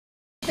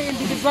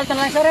individual ka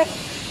na lang, sir eh.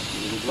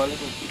 Individual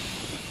ito.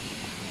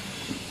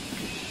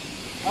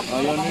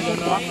 Ayaw nila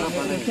na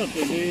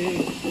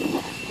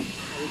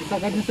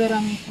Sagad na sir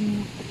ang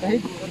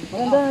kahit.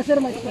 Maganda na sir,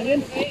 may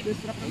experience. Sir.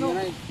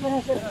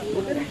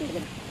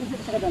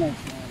 Sagad na.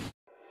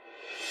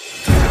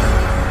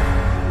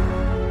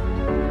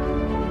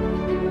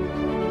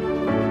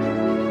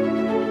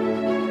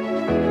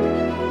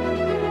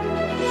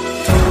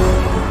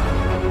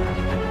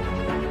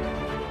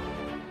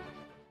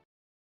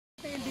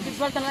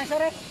 Individual ka na lang,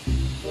 sir eh.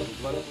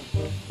 Individual ito.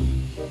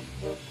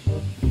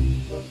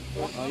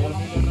 ayaw nila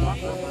na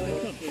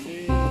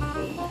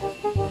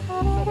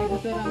Sagad na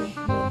sir ang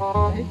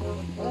kahit.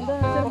 Maganda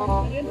na sir, may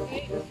experience.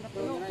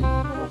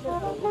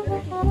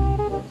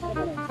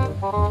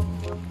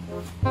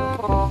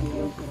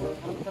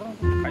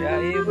 Kaya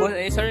boss,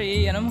 sir,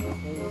 ano mo?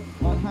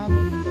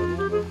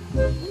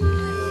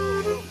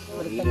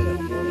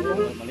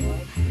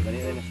 Dali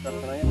na start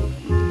na yan.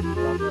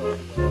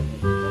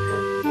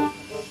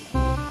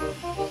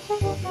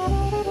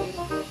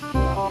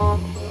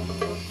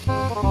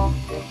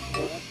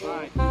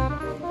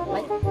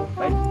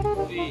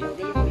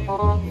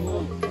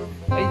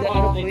 Ay,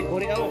 ano,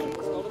 puri ako.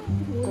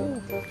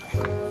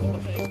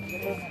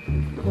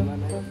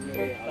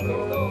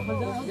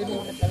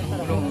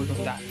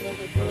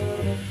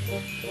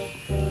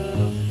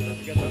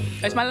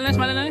 Ay, smile na.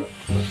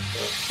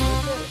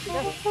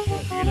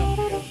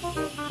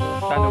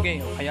 Tanog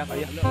eh, kaya.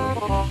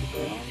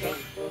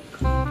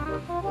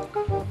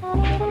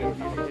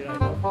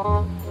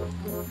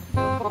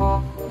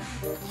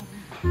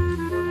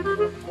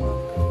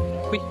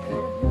 Uy.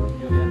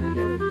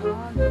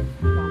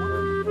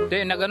 Hindi,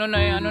 nag-ano na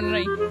eh, ano na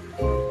eh.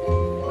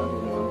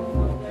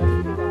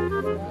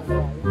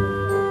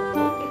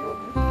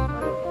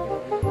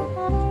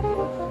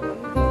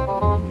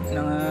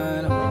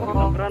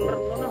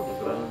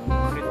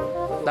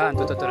 Tahan,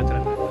 tututuran.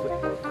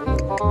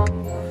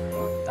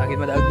 Tagit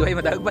madagbay.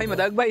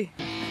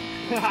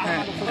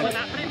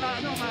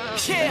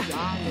 Yeah,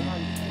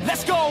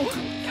 let's go.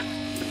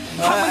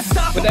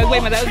 Madagbay.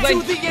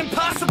 Do the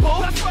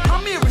impossible.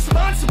 I'm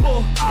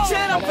irresponsible.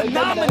 Yet I'm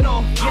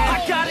phenomenal.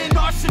 I got an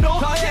arsenal.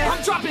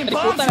 I'm dropping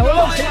bombs.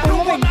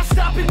 No, I'm not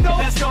stopping.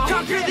 No,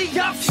 conquer the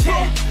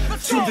obstacle.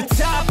 To the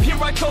top, here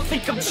I go.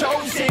 Think I'm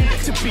chosen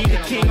to be the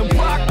king of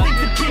rock. Think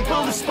the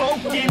people have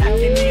spoken. I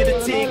can hear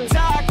the tick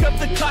tock of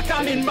the clock.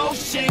 I'm in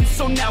motion,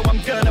 so now I'm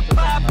gonna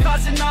pop,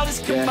 causing all this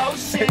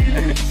commotion.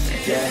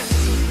 Yeah.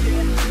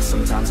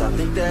 Sometimes I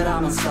think that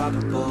I'm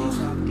unstoppable.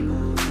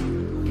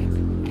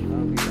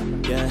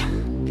 Yeah,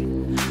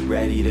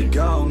 ready to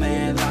go,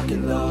 man, lock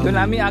and load. Doon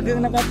namin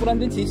agang nakapuran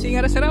din sisi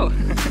nga raw.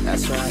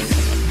 That's right.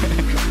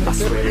 I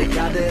swear to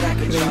God that I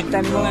can drop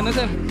Limitan mo ano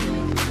sir.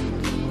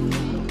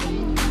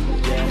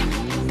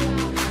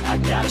 Yeah, I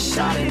got a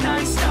shot and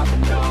I ain't stopping,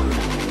 no.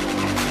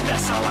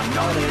 That's how I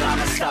know that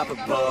I'm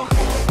unstoppable.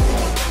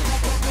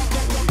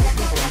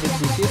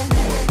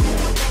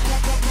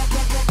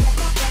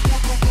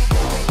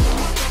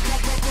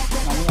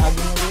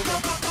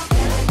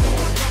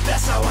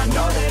 That's how I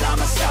know that I'm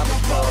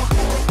unstoppable.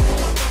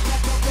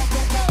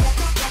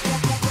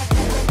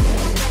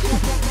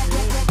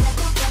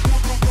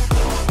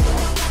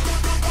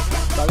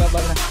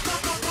 Baga.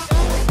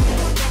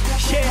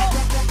 Yeah,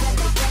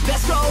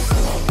 let's go.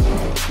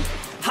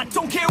 I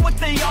don't care what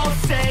they all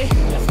say.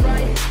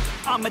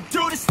 I'ma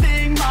do this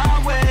thing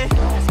my way.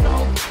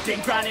 Been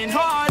grinding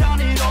hard on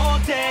it all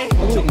day.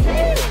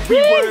 We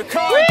work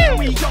hard and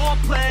we all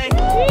play.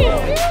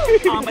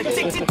 I'm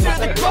addicted to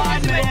the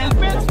grind, man.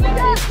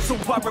 So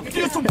I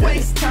refuse to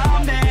waste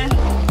time, man.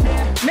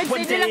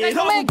 One day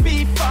it'll all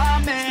be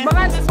fine, man.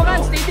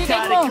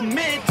 Gotta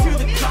commit to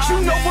the climb. You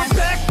know we're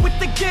back with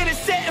the Guinness,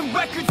 setting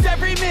records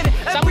every minute.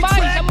 Every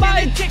track,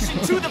 an addiction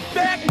to the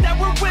fact that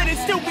we're winning.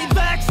 Still we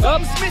lack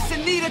something's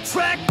missing. Need a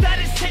track that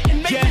is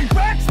hitting, making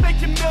racks,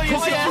 making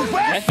millions. I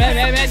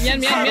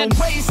don't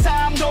waste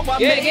time, no, I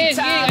make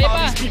time. All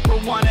these people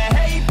wanna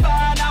hate,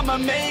 fine, I'ma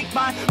make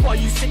mine. While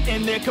you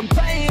sitting there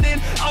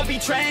complaining, I'll be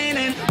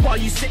training. While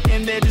you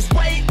sitting there just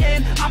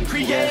waiting, I'm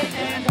creating.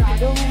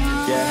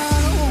 Yeah,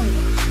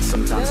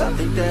 sometimes I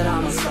think that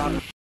I'm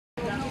unstoppable.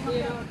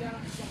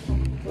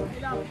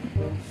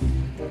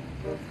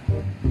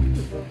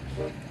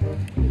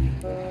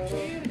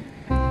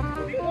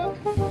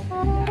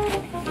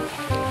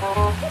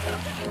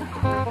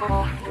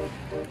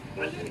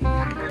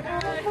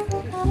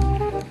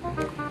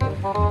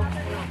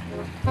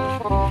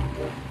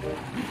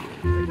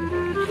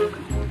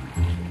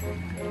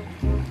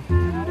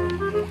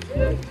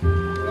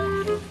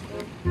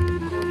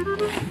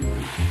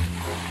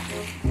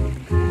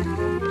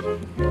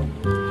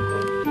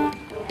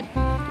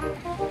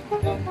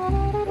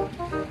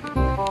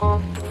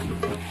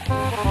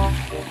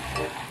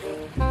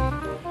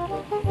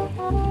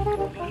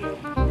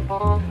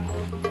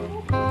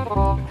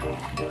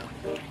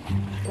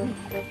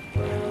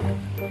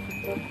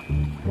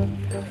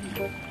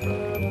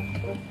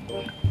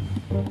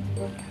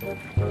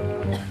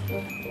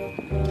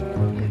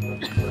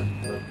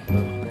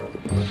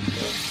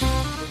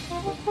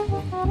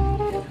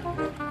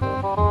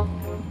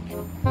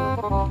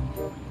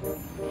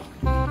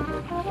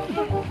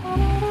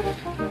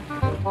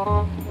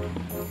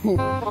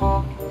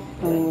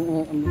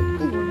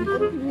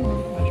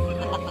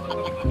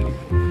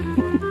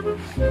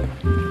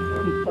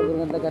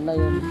 Pagurang na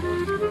yun.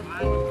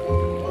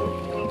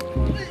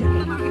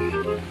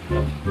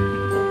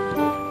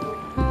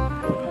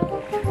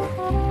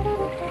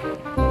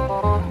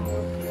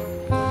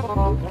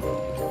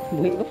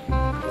 Buhay ko.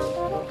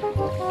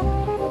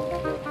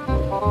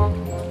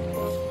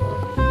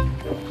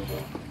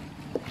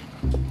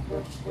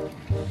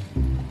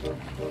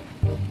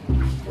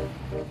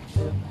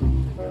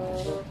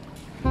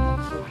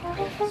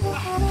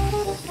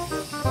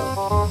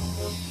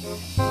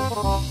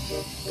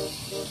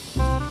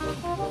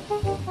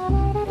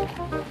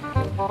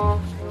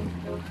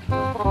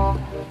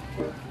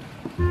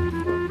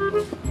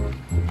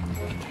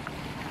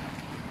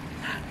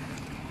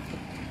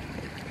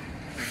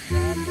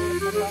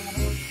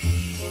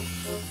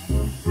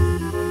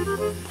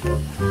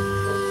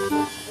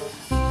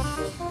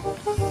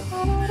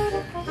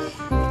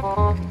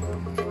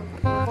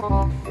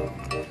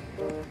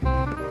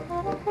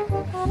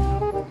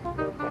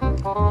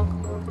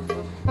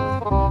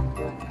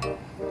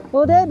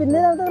 Oh, deh, binili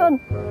lang ito ron.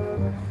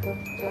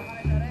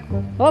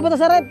 Oh, bata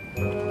sa rep.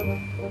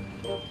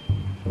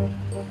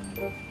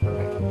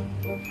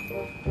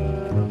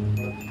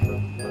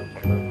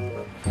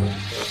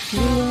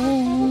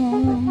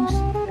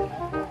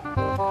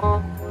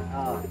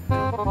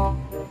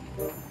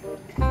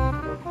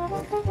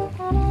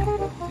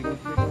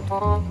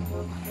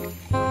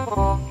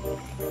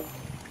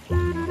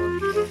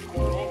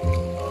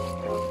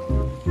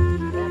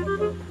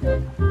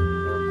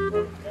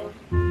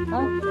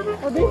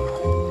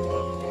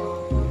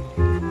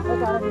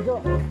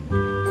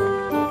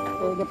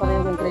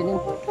 Yung training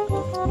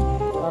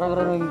para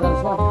gano'n yung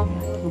branch na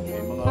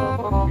May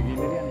mga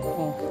beginner yan eh.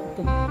 oh,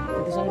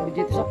 ito sa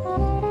budget sa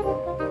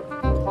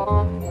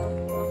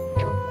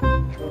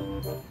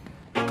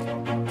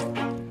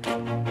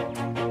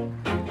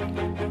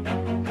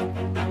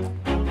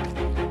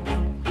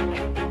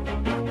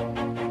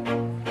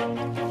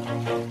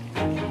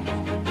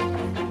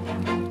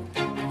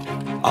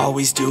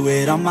Always do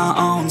it on my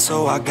own,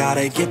 so I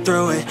gotta get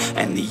through it.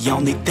 And the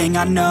only thing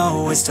I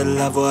know is to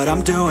love what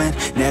I'm doing.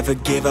 Never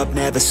give up,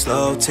 never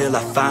slow, till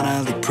I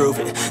finally prove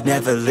it.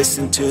 Never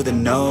listen to the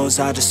no's,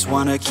 I just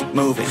wanna keep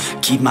moving.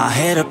 Keep my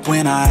head up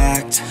when I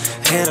act,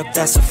 head up,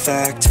 that's a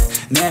fact.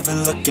 Never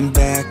looking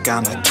back,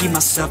 I'ma keep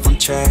myself on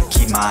track.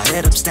 Keep my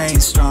head up, staying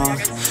strong,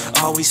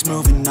 always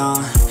moving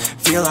on.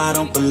 Feel I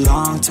don't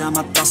belong, tell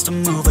my thoughts to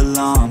move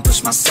along.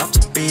 Push myself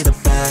to be the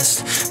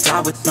best, die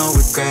with no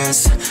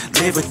regrets.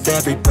 Live with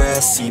every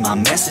breath, see my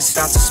message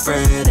start to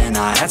spread. And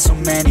I had so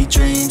many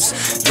dreams,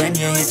 then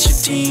you hit your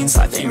teens.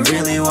 Life ain't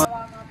really what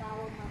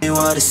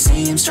it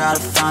seems, try to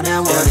find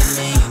out what it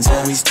means.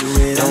 Always do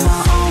it on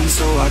my own,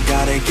 so I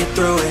gotta get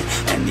through it.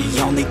 And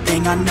the only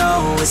thing I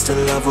know is to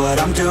love what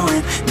I'm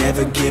doing.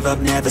 Never give up,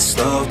 never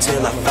slow,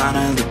 till I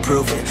finally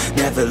prove it.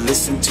 Never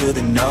listen to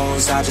the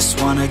no's, I just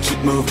wanna keep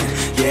moving.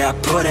 Yeah, I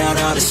put out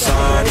all this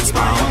art, it's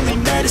my only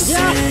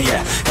medicine.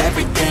 Yeah,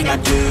 everything I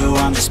do,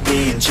 I'm just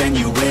being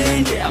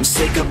genuine. Yeah, I'm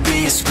sick of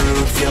being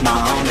screwed, feel my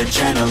own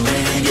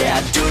adrenaline. Yeah,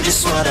 I do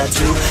just what I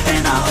do,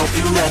 and I hope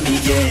you let me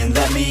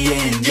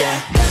in,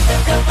 yeah.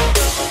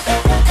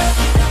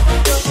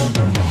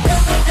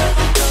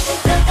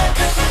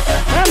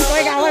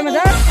 Quay gạo ơi mà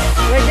rớt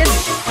quay trên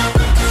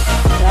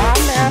đó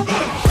nè.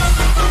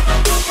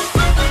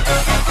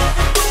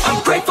 I'm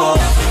grateful,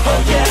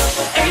 oh yeah,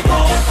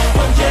 able,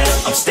 oh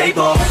yeah, I'm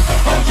stable,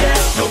 oh yeah,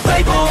 no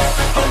label,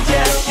 oh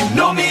yeah, you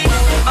know me,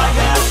 I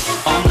have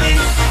only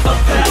a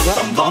path,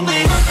 I'm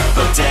lonely,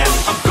 but damn,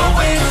 I'm going to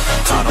win.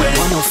 I don't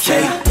want no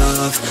fake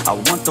love, I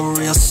want the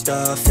real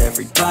stuff.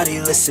 Everybody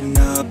listen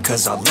up,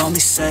 cause I'll only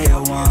say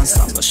it once.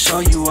 I'm gonna show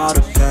you all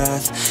the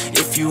path,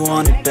 if you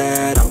want it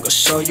bad. I'm gonna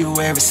show you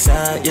where it's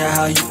at, yeah,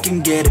 how you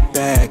can get it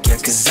back. Yeah,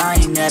 cause I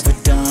ain't never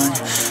done,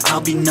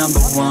 I'll be number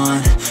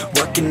one.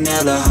 Working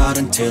hella hard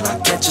until I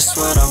get just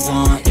what I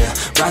want, yeah.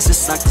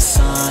 Rises like the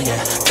sun,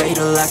 yeah,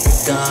 fatal like a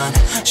gun.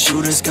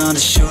 Shooter's gonna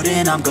shoot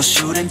and I'm gonna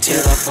shoot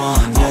until I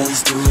won, yeah.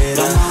 Always do it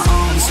on my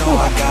own, so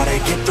I gotta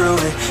get through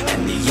it.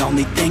 And the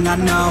only thing I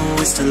know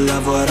is to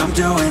love what I'm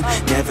doing.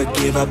 Never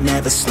give up,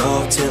 never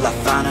slow, till I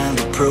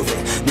finally prove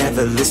it.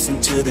 Never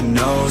listen to the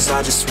no's,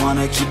 I just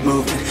wanna keep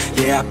moving.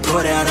 Yeah, I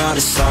put out all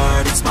this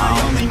art, it's my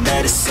only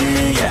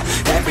medicine. Yeah,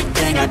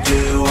 everything I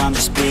do, I'm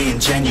just being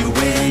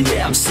genuine.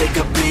 Yeah, I'm sick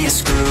of being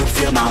screwed,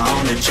 feel my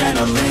own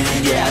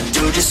adrenaline. Yeah, I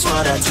do just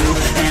what I do,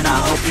 and I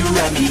hope you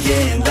let me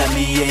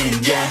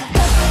in, yeah.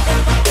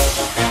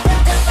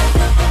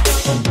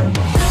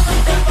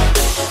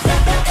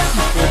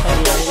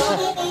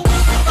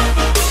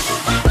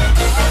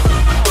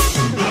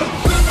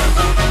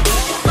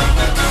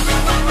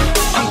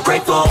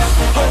 Grateful,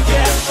 oh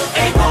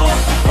yeah, able,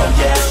 oh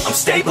yeah, I'm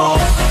stable,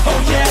 oh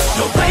yeah,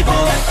 no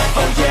label,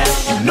 oh yeah,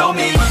 you know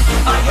me,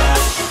 I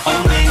have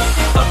only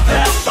a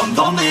path, I'm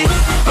lonely,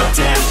 but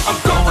damn, I'm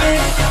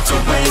going to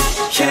win,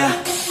 yeah.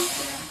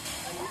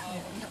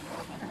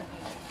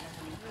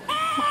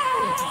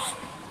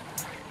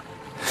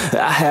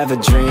 I have a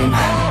dream,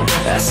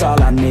 that's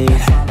all I need.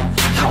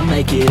 I'll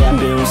make it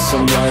happen with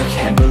some work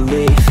and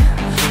belief.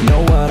 Know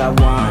what I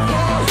want,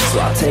 so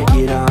I'll take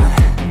it on.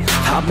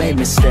 I've made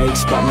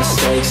mistakes, but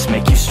mistakes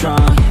make you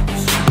strong.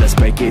 Let's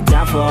break it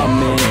down for a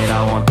minute.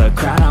 I want the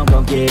crown, I'm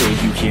gon' get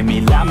it. You hear me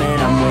loud, man,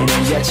 I'm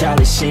winning. Yeah,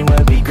 Charlie Sheen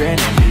will be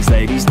grinning. These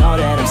ladies know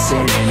that I'm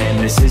sinning, and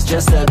this is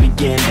just the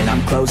beginning.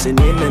 I'm closing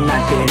in the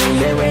ninth inning.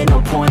 There ain't no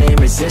point in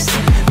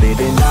resisting.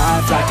 Living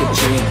life like a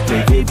dream,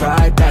 live it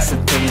right, that's the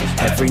thing.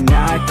 Every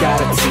night,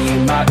 got a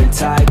team, I've been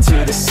tied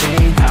to the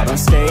scene. Out on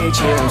stage,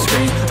 hear them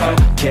scream,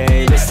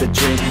 okay, it's the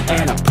dream.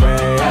 And I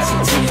pray as a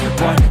team,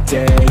 one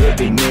day it'll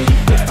be me.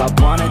 If I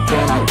want it,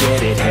 then I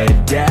get it.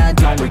 Head down,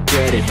 don't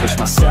regret it. Push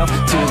myself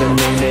to the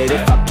limit.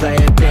 If I play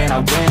it, then I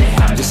win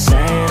it. I'm just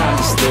saying, I'm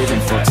just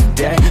living for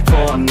today.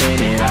 For a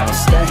minute, I don't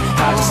stay,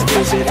 I just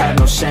visit. Have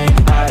no shame,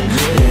 I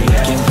admit it.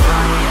 Looking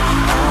right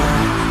at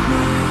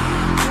me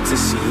to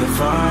see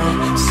if I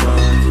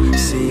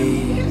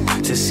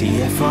succeed, to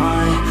see if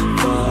I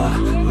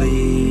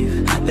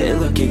believe. They're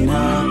looking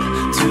up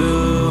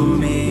to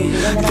me.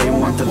 They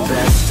want the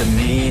best of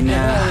me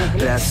now,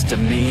 best of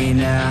me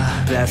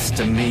now, best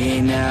of me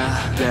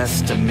now,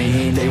 best of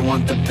me. They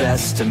want the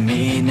best of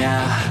me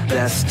now,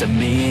 best of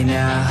me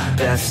now,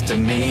 best of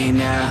me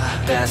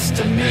now, best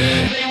of me.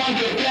 They want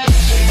the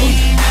best of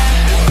me now.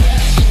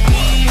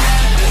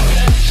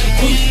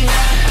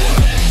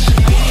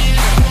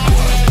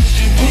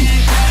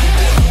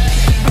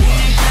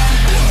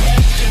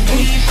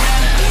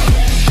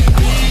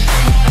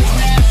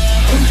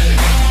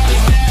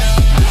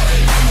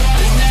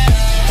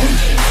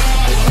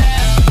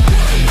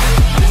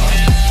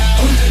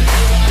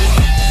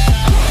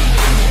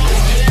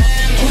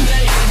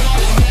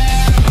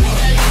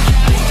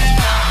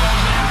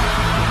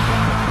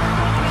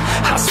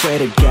 Swear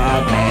to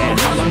God, man,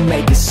 I'ma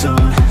make it soon.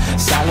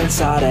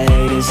 Silence all the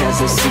haters as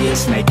they see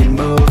us making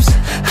moves.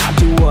 I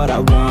do what I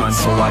want,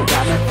 so I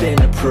got nothing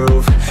to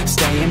prove.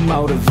 Staying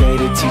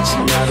motivated,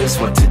 teaching others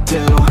what to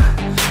do.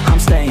 I'm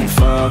staying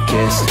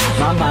focused,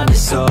 my mind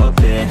is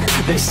open.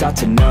 They start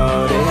to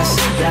notice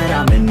that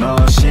I'm in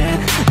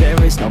motion.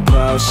 There is no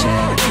potion,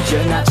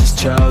 you're not just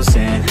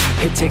chosen.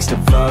 It takes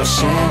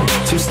devotion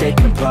to stay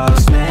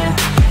composed, man.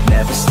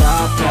 Never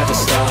stop,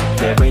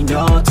 there ain't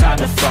no time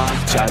to fall.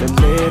 Try to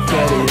live,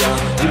 get it up,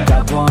 you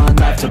got one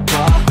life to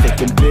ball.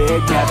 Thinking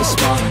big, never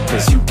small,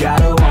 cause you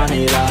gotta want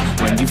it all.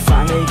 When you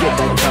finally get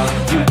that call,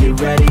 you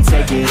get ready,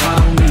 take it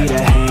on. Need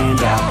a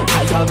hand out,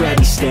 I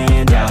already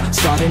stand out.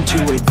 Starting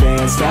to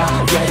advance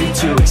now, ready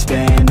to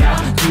expand now.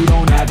 You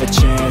don't have a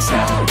chance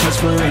now,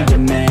 cause we're in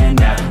demand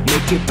now.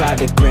 Make it by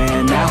the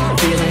grand now,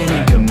 feeling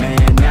in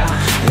command now.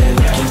 They're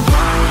looking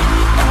right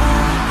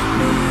at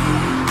me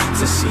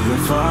to see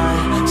if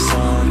I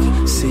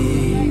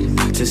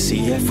succeed, to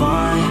see if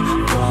I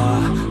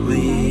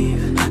believe.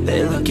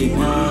 They're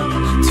looking up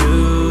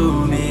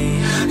to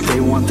me. They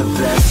want the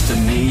best of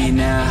me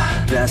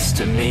now, best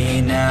of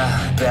me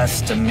now,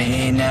 best of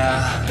me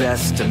now,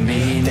 best of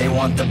me. They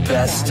want the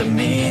best of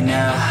me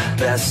now,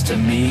 best of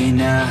me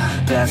now,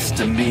 best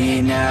of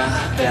me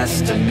now,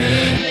 best of me.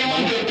 They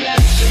want the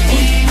best of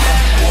me.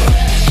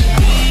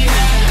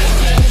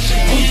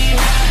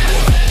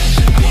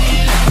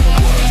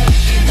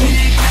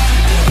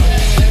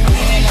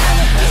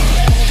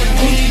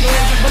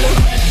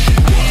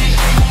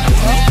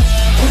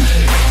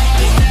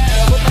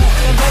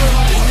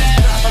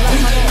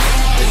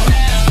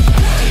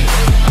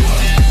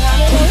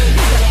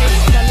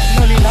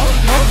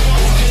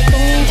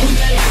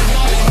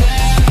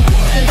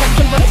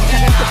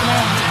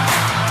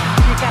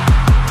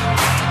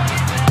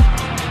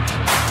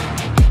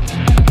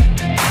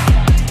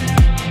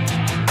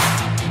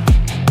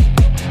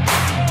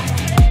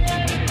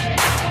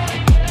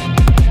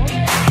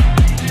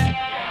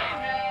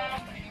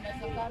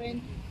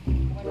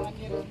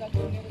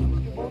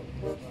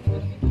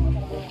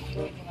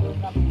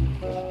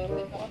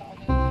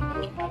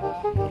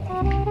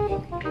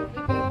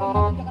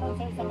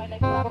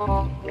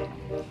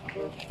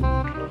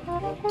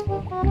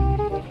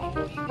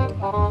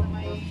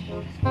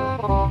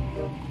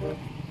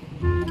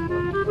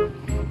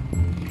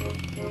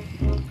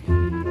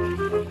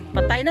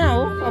 Patay na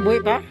oh,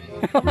 buhay pa.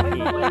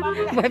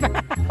 Buhay pa.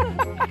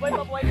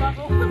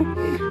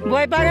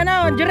 Buhay pa nga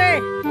na, injury.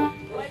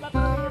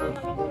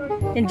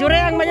 Injury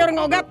ang mayor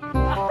ng ugat.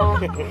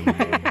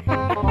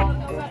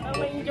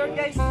 Injured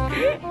guys.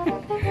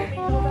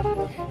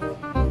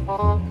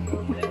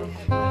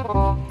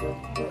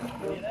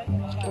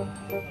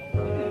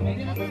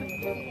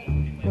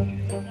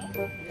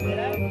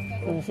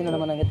 Sino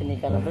naman ang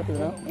katinika na bro?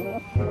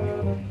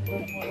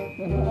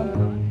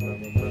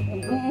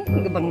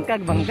 Bangka,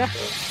 bangka.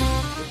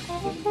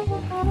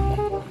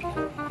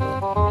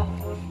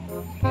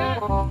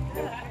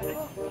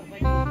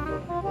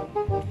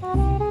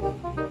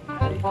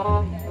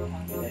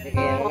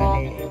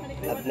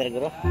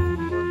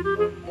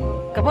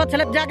 Kapot,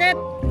 salap jacket.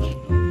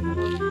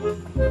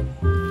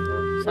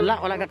 Sala,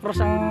 wala ka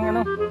cross ang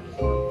ano.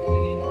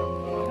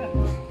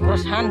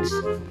 Cross hands.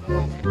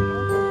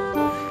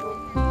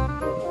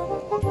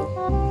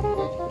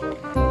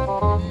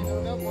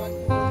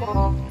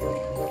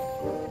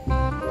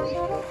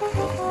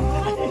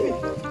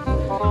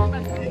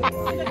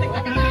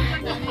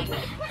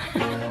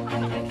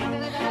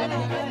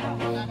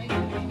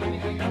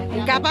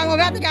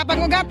 Pangugat,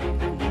 ikapangugat.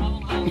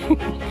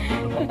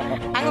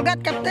 Ang ugat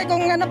kapte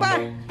kung ano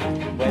pa.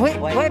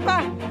 Buhay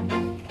pa.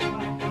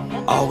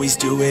 Always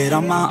do it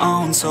on my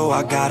own, so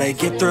I gotta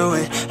get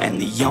through it. And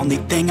the only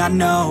thing I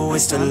know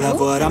is to love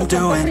what I'm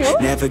doing.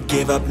 Never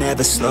give up,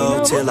 never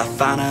slow, till I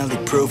finally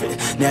prove it.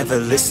 Never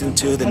listen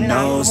to the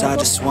no's, I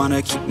just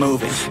wanna keep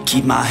moving.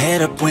 Keep my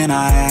head up when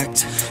I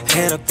act,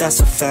 head up, that's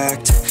a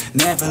fact.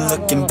 Never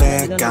looking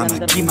back,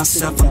 I'ma keep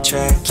myself on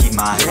track. Keep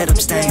my head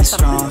up, staying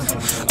strong,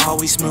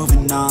 always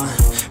moving on.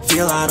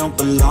 Feel I don't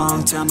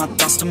belong, tell my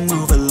thoughts to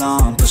move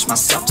along. Push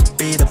myself to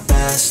be the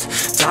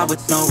best, die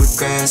with no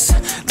regrets.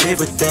 Live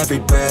with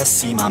every breath,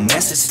 see my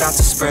message start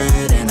to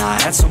spread. And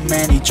I had so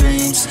many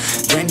dreams,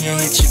 then you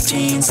hit your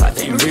teens. Life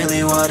ain't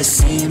really what it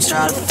seems,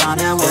 try to find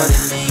out what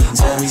it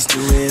means. Always do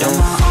it on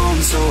my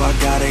own, so I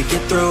gotta get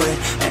through it.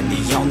 And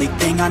the only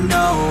thing I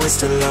know is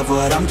to love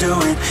what I'm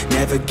doing.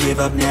 Never give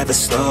up, never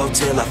slow,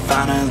 till I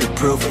finally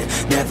prove it.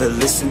 Never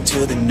listen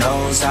to the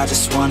no's, I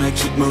just wanna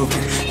keep moving.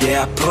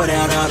 Yeah, I put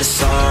out all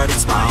this art,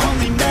 it's my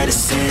only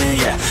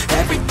medicine. Yeah,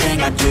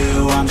 everything I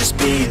do, I'm just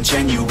being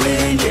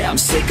genuine. Yeah, I'm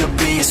sick of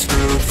being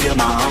screwed, feel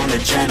my own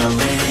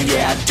adrenaline.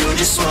 Yeah, I do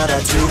just what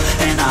I do,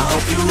 and I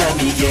hope you let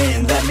me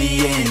in,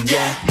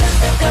 yeah.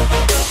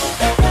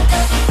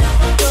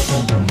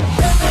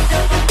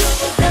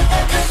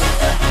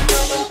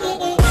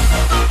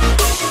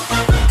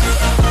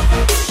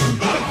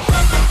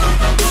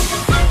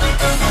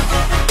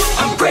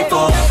 I'm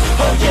grateful,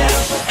 oh yeah,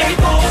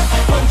 able,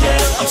 oh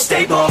yeah, I'm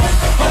stable,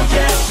 oh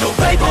yeah, no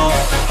label,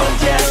 oh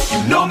yeah,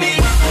 you know me,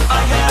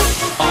 I have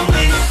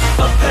only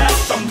a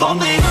path, I'm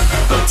lonely,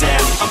 but damn,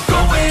 I'm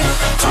going to win.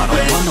 I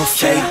don't want no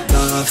fake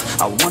love,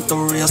 I want the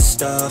real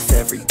stuff.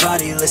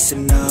 Everybody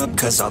listen up,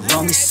 cause I'll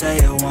only say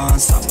it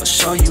once. I'm gonna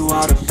show you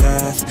all the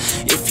path,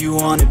 if you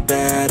want it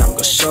bad. I'm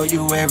gonna show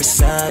you where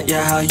it's at,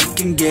 yeah, how you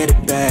can get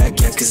it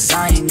back. Yeah, cause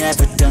I ain't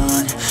never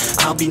done,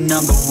 I'll be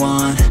number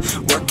one.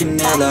 Working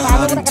hella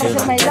hard until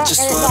I get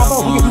just what I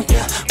want.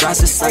 Yeah,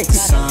 rises like the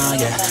sun,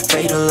 yeah,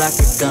 fatal like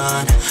a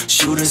gun.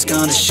 Shooters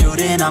gonna shoot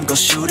and I'm gonna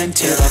shoot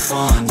until I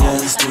won. Yeah,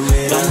 always do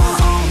it on my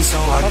own, so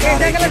I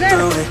gotta get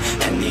through it.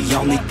 And the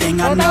only thing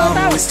I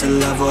know is to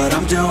love what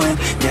I'm doing.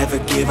 Never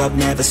give up,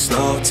 never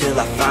slow, till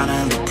I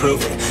finally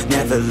prove it.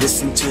 Never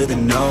listen to the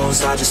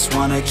no's, I just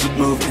wanna keep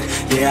moving.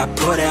 Yeah, I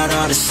put out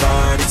all this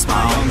art, it's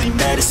my only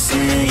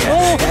medicine.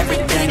 Yeah,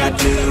 everything I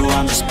do,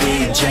 I'm just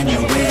being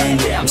genuine.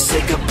 Yeah, I'm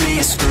sick of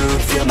being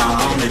screwed, feel my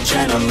own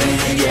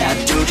adrenaline. Yeah, I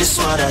do just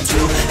what I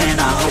do, and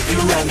I hope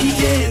you let me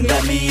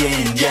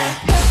in, yeah.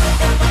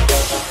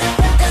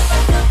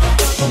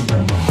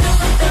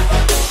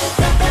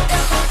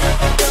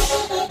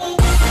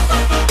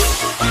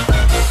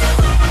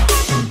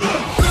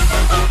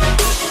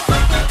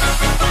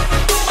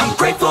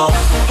 Grateful,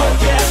 oh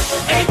yeah,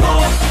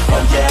 able, oh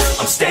yeah,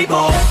 I'm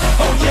stable,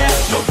 oh yeah,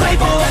 no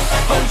label,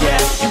 oh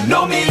yeah, you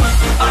know me,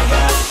 I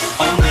have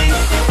only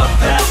a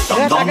path,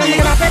 I'm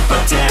lonely,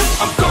 but damn,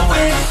 I'm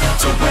going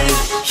to win,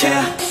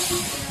 yeah.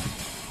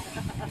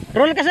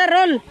 Roll ka sir,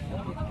 roll.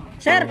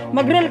 Sir,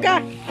 mag-roll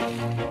ka.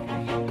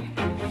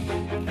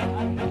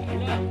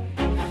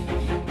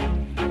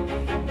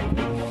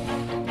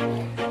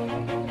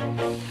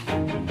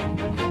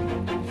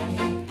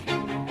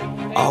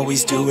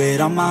 Always do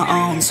it on my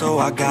own, so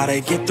I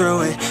gotta get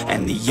through it.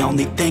 And the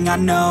only thing I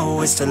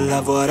know is to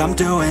love what I'm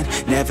doing.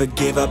 Never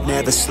give up,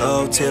 never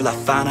slow, till I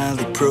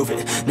finally prove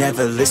it.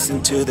 Never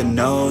listen to the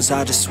no's,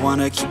 I just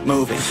wanna keep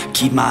moving.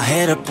 Keep my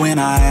head up when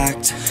I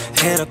act,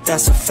 head up,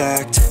 that's a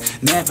fact.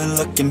 Never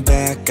looking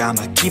back,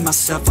 I'ma keep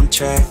myself on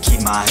track.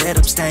 Keep my head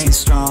up, staying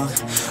strong,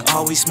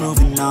 always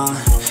moving on.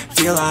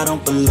 Feel I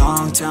don't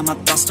belong, tell my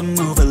thoughts to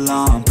move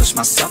along. Push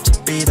myself to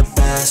be the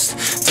best,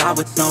 die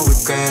with no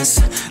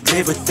regrets.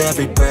 Live with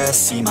every breath,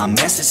 see my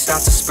message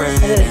start to spread.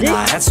 And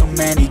I had so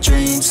many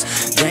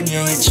dreams, then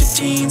you hit your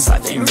teens.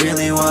 Life ain't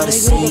really what it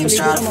seems,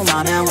 try to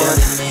find out what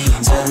it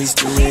means. Always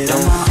do it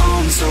on my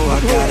own, so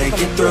I gotta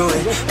get through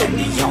it. And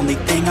the only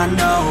thing I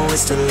know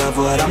is to love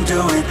what I'm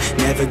doing.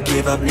 Never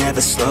give up,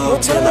 never slow,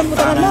 till I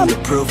finally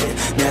prove it.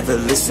 Never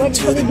listen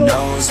to the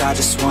no's, I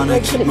just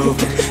wanna keep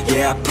moving.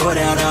 Yeah, I put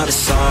out all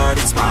this art,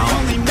 it's my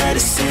only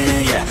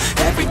medicine. Yeah,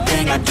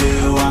 everything I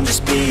do, I'm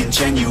just being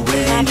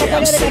genuine. Yeah,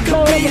 I'm sick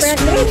of being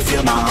screwed,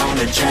 feel my own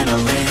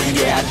adrenaline.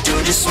 Yeah, I do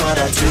just what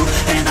I do,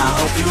 and I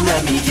hope you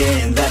let me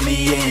in,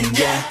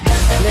 yeah.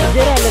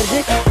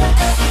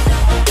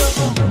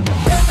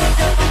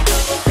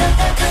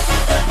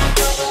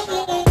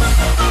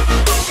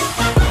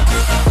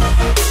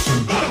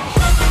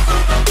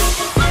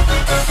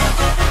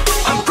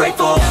 I'm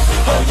grateful,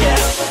 oh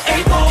yeah,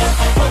 able,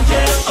 oh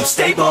yeah, I'm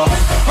stable,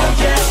 oh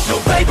yeah,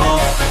 no label,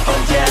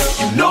 oh yeah,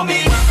 you know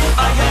me,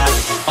 I have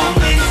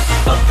only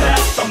a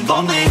path, I'm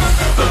lonely,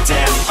 but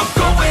damn, I'm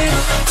going to win.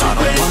 I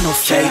don't want no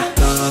fake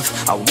love,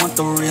 I want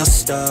the real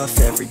stuff.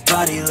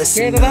 Everybody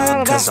listen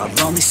up, cause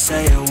I'll only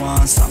say it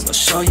once. I'm gonna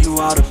show you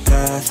all the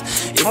path,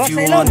 if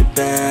you want it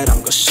bad. I'm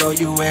gonna show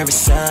you where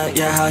it's at,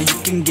 yeah, how you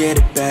can get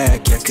it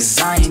back. Yeah, cause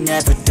I ain't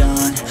never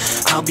done,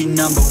 I'll be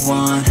number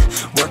one.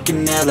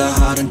 Working hella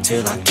hard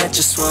until I get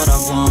just what I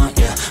want,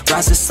 yeah.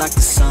 Rises like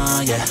the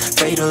sun, yeah.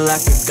 Fatal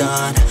like a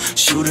gun.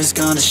 Shooters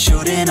gonna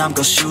shoot and I'm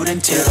gonna shoot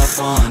until I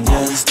fall, yeah.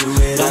 Always do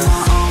it on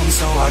my own,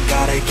 so I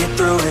gotta get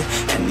through it.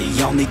 And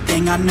the only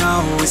thing I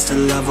know is to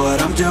love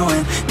what I'm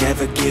doing.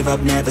 Never give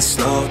up, never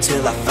slow,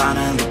 till I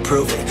finally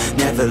prove it.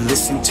 Never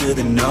listen to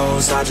the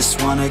no's, I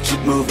just wanna keep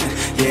moving.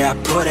 Yeah, I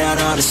put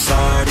out all this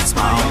art, it's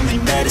my only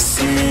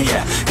medicine,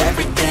 yeah.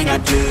 Everything I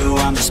do,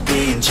 I'm just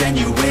being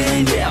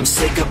genuine, yeah. I'm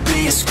sick of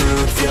being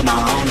screwed, feel my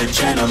own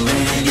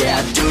adrenaline, yeah.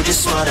 I do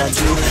just what I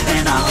do,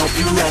 and I hope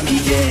you let me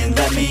in,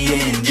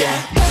 yeah.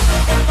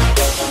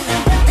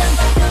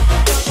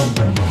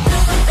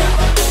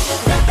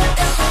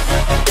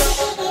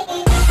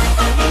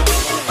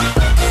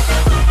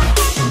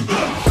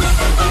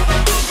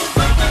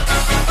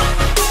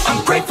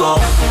 Grateful,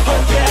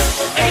 oh yeah,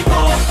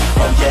 able,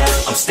 oh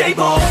yeah, I'm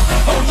stable,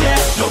 oh yeah,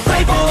 no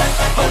label,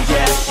 oh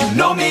yeah, you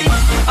know me,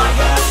 I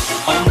have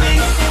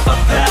only a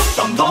path,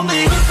 I'm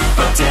lonely,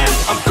 but damn,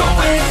 I'm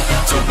going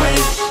to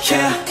win,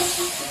 yeah.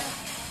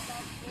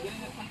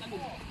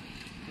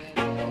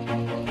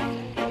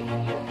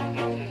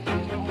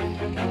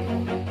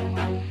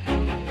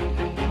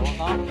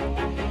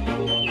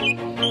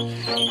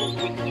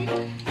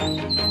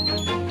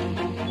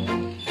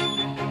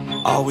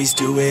 Always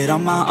do it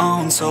on my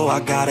own, so I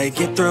gotta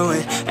get through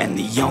it. And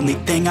the only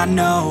thing I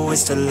know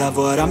is to love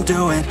what I'm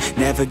doing.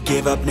 Never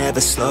give up, never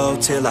slow,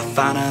 till I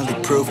finally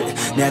prove it.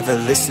 Never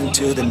listen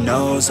to the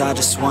no's, I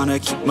just wanna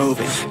keep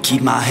moving.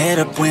 Keep my head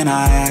up when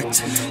I act,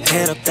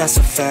 head up, that's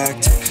a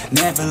fact.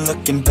 Never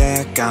looking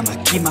back, I'ma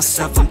keep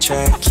myself on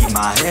track. Keep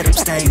my head up,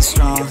 staying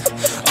strong,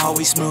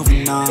 always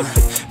moving on.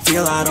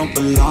 Feel I don't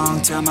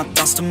belong, tell my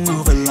thoughts to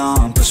move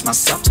along. Push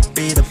myself to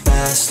be the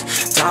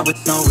best, die with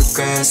no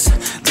regrets.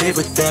 Live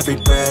with every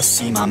breath,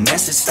 see my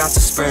message start to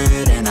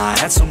spread. And I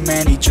had so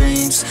many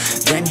dreams,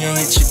 then you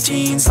hit your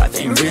teens. Life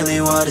ain't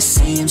really what it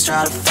seems,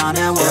 try to find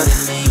out what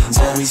it means.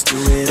 Always do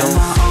it on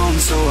my own,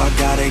 so I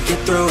gotta get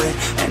through it.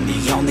 And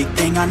the only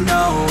thing I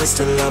know is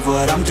to love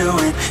what I'm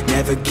doing.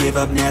 Never give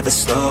up, never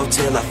slow,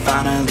 till I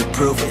finally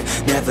prove it.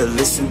 Never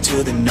listen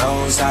to the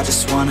no's, I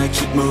just wanna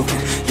keep moving.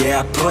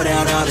 Yeah, I put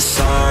out all this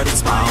art,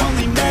 it's my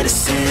only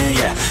medicine,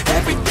 yeah.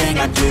 Everything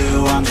I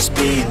do, I'm just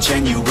being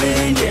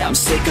genuine, yeah. I'm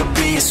sick of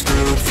being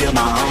screwed, feel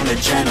my own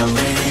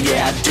adrenaline,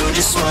 yeah. I do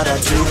just what I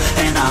do,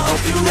 and I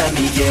hope you let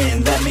me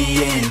in,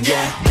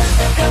 yeah.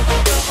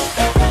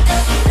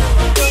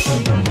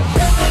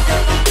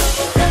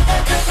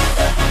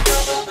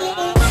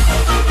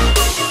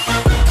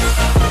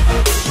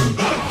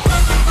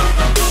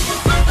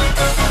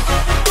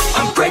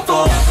 I'm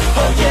grateful,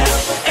 oh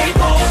yeah,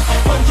 able,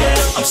 oh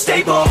yeah, I'm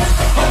stable,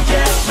 oh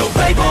yeah, no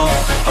label,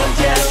 oh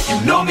yeah,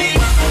 you know me,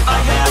 I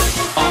have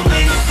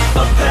only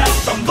a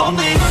path, I'm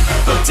lonely,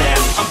 but damn,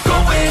 I'm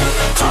going to win.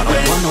 I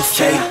don't want no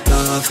fake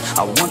love,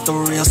 I want the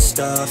real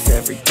stuff.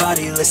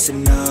 Everybody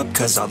listen up,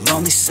 cause I'll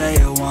only say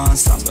it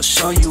once. I'm gonna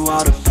show you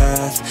all the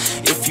path,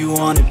 if you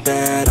want it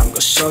bad. I'm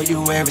gonna show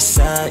you where it's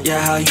at,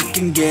 yeah, how you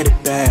can get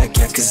it back.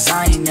 Yeah, cause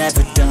I ain't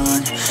never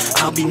done,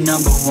 I'll be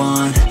number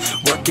one.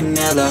 Working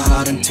hella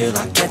hard until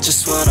I get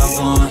just what I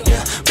want,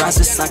 yeah.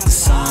 Rises like the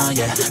sun,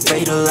 yeah,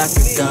 fatal like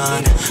a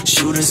gun.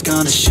 Shooters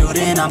gonna shoot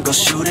and I'm gonna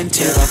shoot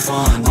until I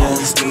fall, yeah.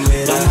 Always do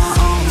it on my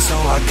own, so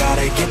I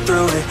gotta get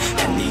through it.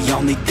 And the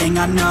only thing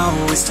I know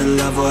is to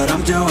love what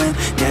I'm doing.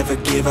 Never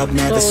give up,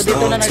 never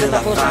slow, till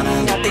I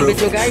finally prove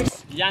video, it. guys.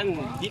 Yan,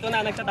 dito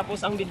na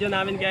nagtatapos ang video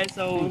namin guys.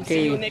 So, see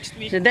Okay, you next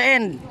week. to the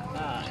end.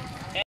 Ah,